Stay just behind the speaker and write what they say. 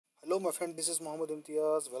my friend, this is Mohammed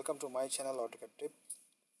Imtiaz. Welcome to my channel AutoCAD Tips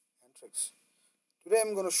and Tricks. Today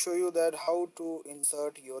I'm going to show you that how to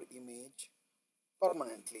insert your image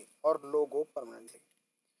permanently or logo permanently.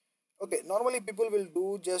 Okay, normally people will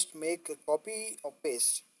do just make a copy or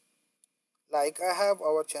paste. Like I have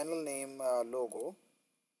our channel name logo.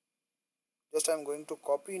 Just I'm going to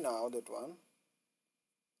copy now that one.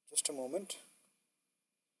 Just a moment.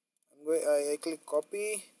 I click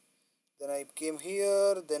copy. Then I came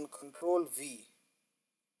here. Then Control V.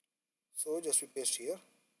 So just we paste here.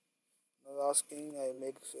 Now asking I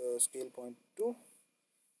make scale point 2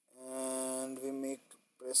 and we make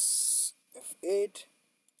press F8.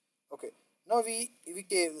 Okay, now we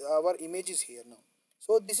gave our image is here now.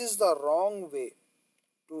 So this is the wrong way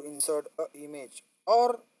to insert a image,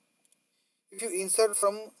 or if you insert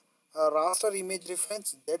from a raster image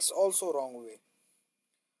reference, that's also wrong way.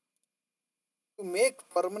 To make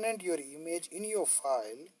permanent your image in your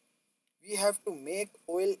file, we have to make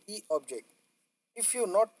OLE object. If you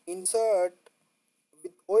not insert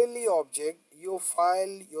with OLE object, your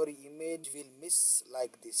file, your image will miss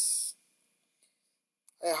like this.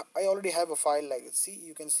 I already have a file like it. See,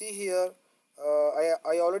 you can see here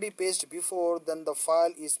I already paste before, then the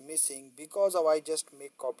file is missing because of I just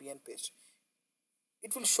make copy and paste.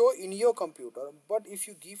 It will show in your computer, but if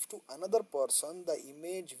you give to another person, the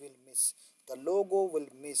image will miss, the logo will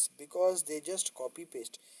miss because they just copy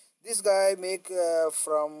paste. This guy make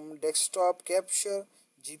from desktop capture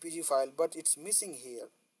GPG file, but it's missing here.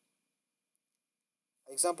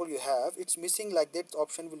 Example you have, it's missing like that.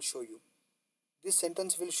 Option will show you, this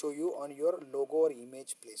sentence will show you on your logo or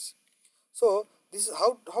image place. So this is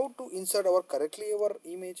how to insert our correctly our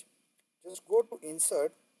image. Just go to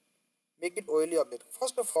insert, make it OLE object.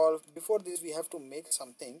 First of all, before this we have to make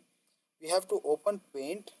something. We have to open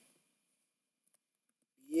paint,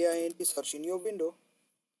 paint, search in your window,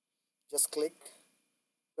 just click,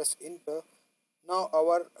 press enter. Now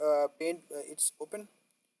our paint it's open.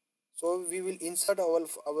 So we will insert our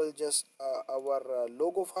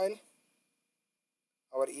logo file,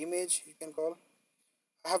 our image you can call.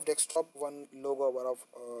 I have desktop one logo of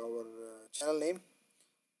our channel name,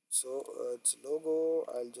 so it's logo.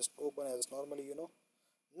 I'll just open as normally,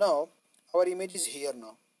 Now our image is here.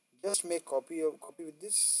 Now just make copy with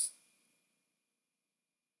this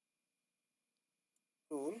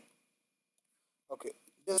tool. Okay,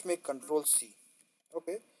 just make Control C.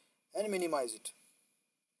 Okay, and minimize it.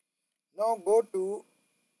 Now go to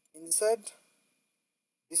insert.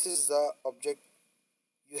 This is the object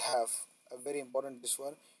you have, a very important this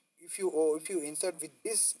one. If you insert with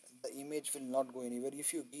this, the image will not go anywhere.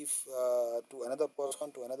 If you give to another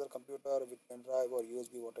person, to another computer with pen drive or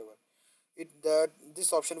USB, whatever,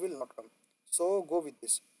 this option will not come. So go with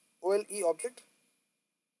this OLE object.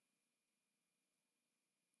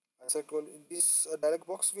 I said this dialog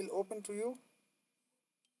box will open to you.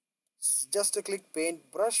 Just click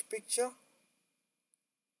paint brush picture.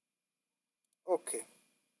 Okay,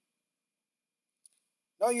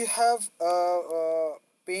 now you have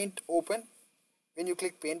paint open when you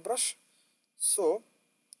click paintbrush. So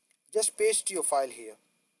just paste your file here.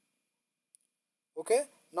 Okay,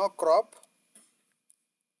 now crop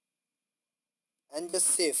and just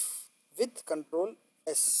save with Control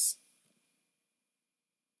S.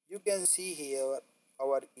 You can see here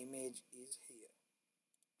our image is here.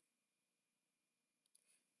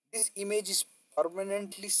 This image is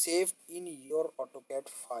permanently saved in your AutoCAD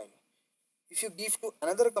file. If you give to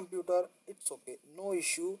another computer, it's okay, no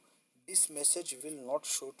issue, this message will not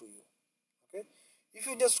show to you. Okay, if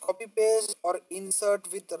you just copy paste or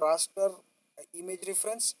insert with raster image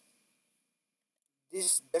reference,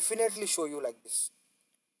 this definitely show you like this.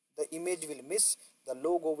 The image will miss, the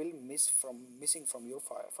logo will missing from your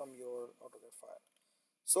file, from your AutoCAD file.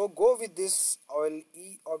 So go with this OLE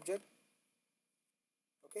object.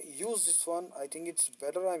 Okay, use this one. I think it's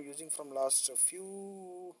better. I'm using from last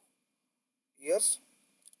few years.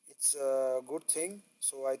 It's a good thing.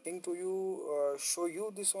 So I think to you show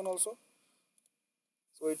you this one also.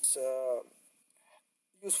 So it's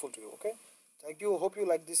useful to you. Okay, thank you. Hope you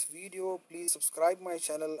like this video. Please subscribe my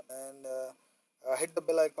channel and hit the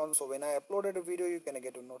bell icon, so when I uploaded a video you can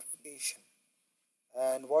get a notification,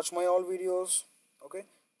 and watch my all videos. Okay,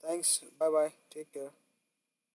 thanks, bye bye, take care.